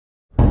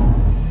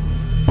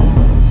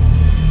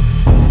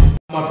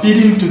I'm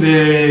appealing to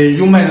the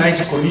Human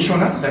Rights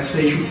Commissioner that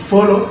they should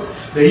follow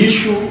the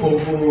issue of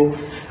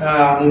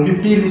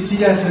Mumbi Phiri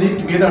seriously,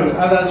 together with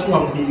others who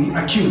have been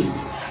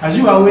accused. As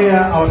you are aware,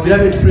 our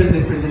beloved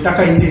President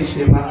KAY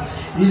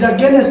is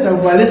against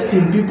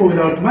arresting people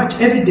without much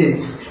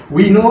evidence.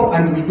 We know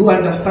and we do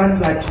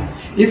understand that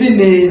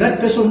even that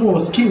person who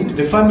was killed,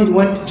 the family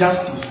want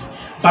justice.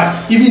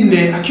 But even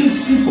the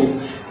accused people,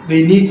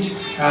 they need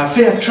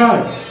fair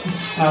trial.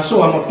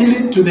 So I'm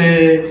appealing to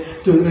the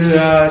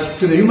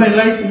human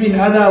rights, even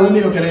other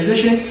women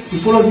organizations, to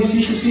follow this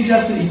issue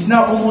seriously. It's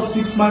now almost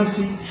 6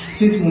 months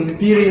since Mumbi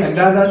Phiri and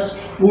others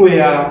who were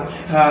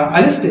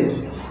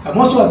arrested. I'm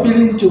also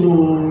appealing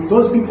to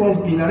those people who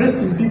have been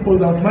arresting people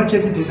without much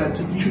evidence,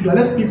 that you should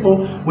arrest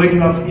people when you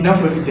have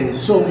enough evidence.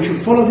 So we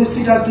should follow this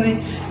seriously,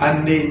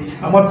 and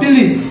I'm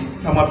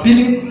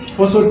appealing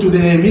also to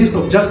the Minister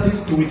of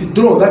Justice to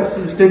withdraw that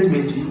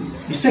statement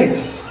he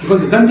said, because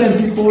the Zambian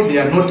people, they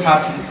are not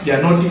happy. They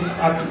are not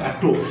happy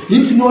at all.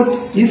 If not,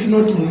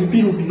 Mumbi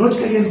Phiri will be not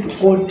taken to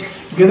court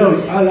together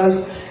with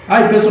others.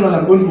 I personally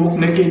am going to walk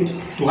naked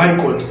to High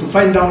Court to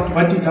find out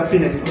what is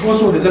happening.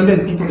 Also, the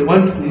Zambian people, they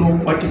want to know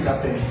what is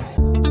happening.